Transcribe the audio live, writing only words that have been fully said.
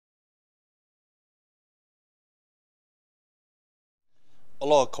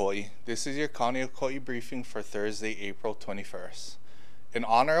Aloha Kauai. This is your County of Kauai briefing for Thursday, April 21st. In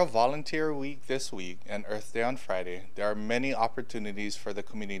honor of Volunteer Week this week and Earth Day on Friday, there are many opportunities for the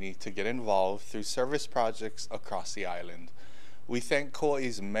community to get involved through service projects across the island. We thank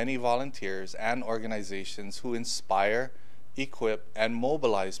Kauai's many volunteers and organizations who inspire, equip, and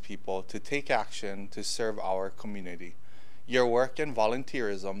mobilize people to take action to serve our community. Your work and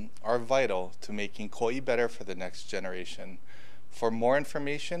volunteerism are vital to making Kauai better for the next generation. For more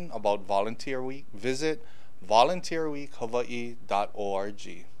information about Volunteer Week, visit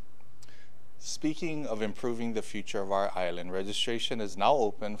volunteerweekhawaii.org. Speaking of improving the future of our island, registration is now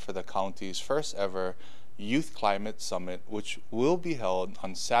open for the county's first ever Youth Climate Summit, which will be held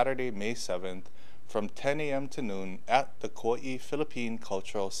on Saturday, May 7th from 10 a.m. to noon at the Kauai Philippine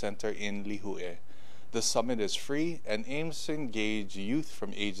Cultural Center in Lihue. The summit is free and aims to engage youth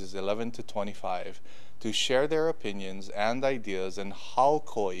from ages 11 to 25 to share their opinions and ideas on how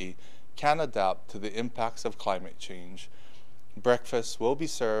Kauai can adapt to the impacts of climate change. Breakfast will be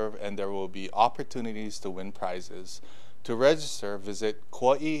served and there will be opportunities to win prizes. To register, visit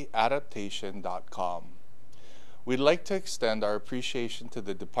kauaiadaptation.com. We'd like to extend our appreciation to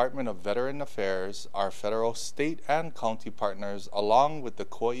the Department of Veteran Affairs, our federal, state, and county partners, along with the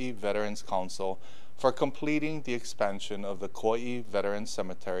Kauai Veterans Council for completing the expansion of the Kauai Veterans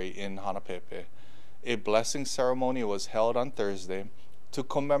Cemetery in Hanapepe. A blessing ceremony was held on Thursday to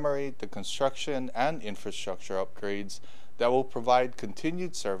commemorate the construction and infrastructure upgrades that will provide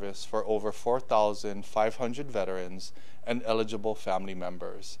continued service for over 4,500 veterans and eligible family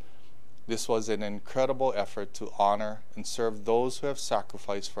members. This was an incredible effort to honor and serve those who have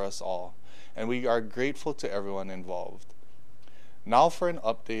sacrificed for us all, and we are grateful to everyone involved. Now for an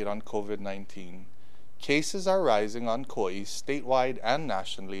update on COVID-19. Cases are rising on Kauai statewide and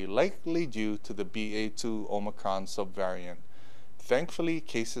nationally, likely due to the BA.2 Omicron subvariant. Thankfully,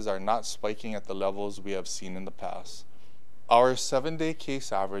 cases are not spiking at the levels we have seen in the past. Our 7-day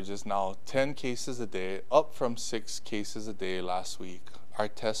case average is now 10 cases a day, up from 6 cases a day last week. Our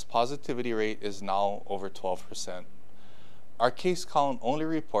test positivity rate is now over 12%. Our case count only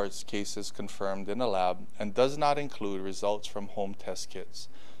reports cases confirmed in a lab and does not include results from home test kits,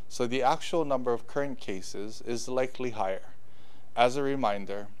 so the actual number of current cases is likely higher. As a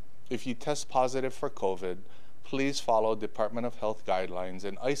reminder, if you test positive for COVID, please follow Department of Health guidelines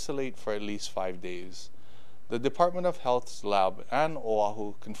and isolate for at least 5 days. The Department of Health's lab and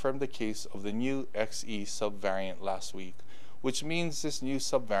Oahu confirmed the case of the new XE subvariant last week, which means this new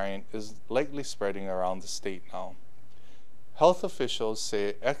subvariant is likely spreading around the state now. Health officials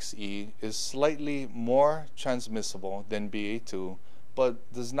say XE is slightly more transmissible than BA.2,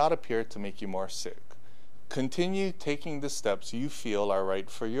 but does not appear to make you more sick. Continue taking the steps you feel are right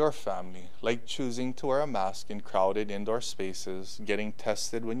for your family, like choosing to wear a mask in crowded indoor spaces, getting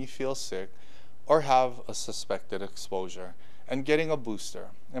tested when you feel sick, or have a suspected exposure, and getting a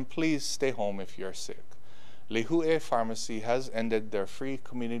booster. And please stay home if you're sick. Lihue Pharmacy has ended their free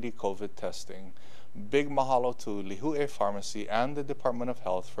community COVID testing. Big mahalo to Lihue Pharmacy and the Department of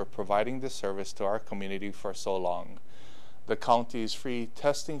Health for providing this service to our community for so long. The county's free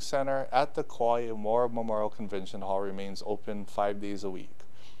testing center at the Kauai War Memorial Convention Hall remains open 5 days a week.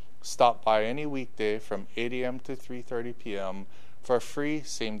 Stop by any weekday from 8 a.m. to 3:30 p.m. for a free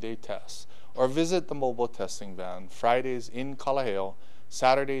same-day test, or visit the mobile testing van Fridays in Kalaheo,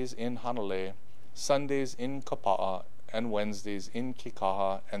 Saturdays in Hanalei, Sundays in Kapa'a, and Wednesdays in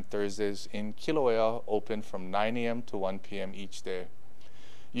Kekaha, and Thursdays in Kilauea, open from 9 a.m. to 1 p.m. each day.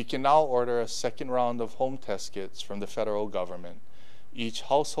 You can now order a second round of home test kits from the federal government. Each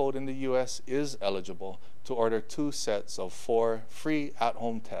household in the U.S. is eligible to order 2 sets of 4 free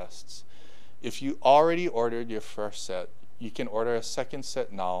at-home tests. If you already ordered your first set, you can order a second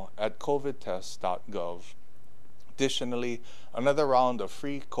set now at covidtest.gov. Additionally, another round of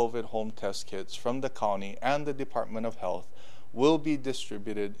free COVID home test kits from the county and the Department of Health will be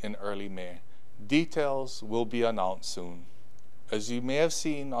distributed in early May. Details will be announced soon. As you may have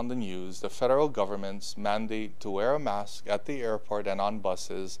seen on the news, the federal government's mandate to wear a mask at the airport and on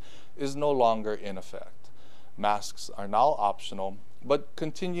buses is no longer in effect. Masks are now optional, but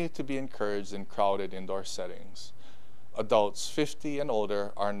continue to be encouraged in crowded indoor settings. Adults 50 and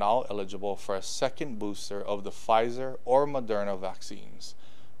older are now eligible for a second booster of the Pfizer or Moderna vaccines.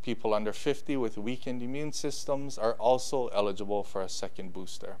 People under 50 with weakened immune systems are also eligible for a second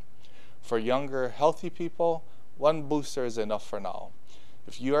booster. For younger, healthy people, 1 booster is enough for now.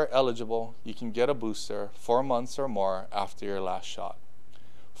 If you are eligible, you can get a booster 4 months or more after your last shot.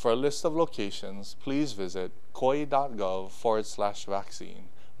 For a list of locations, please visit kauai.gov/vaccine.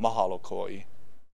 Mahalo, Kauai.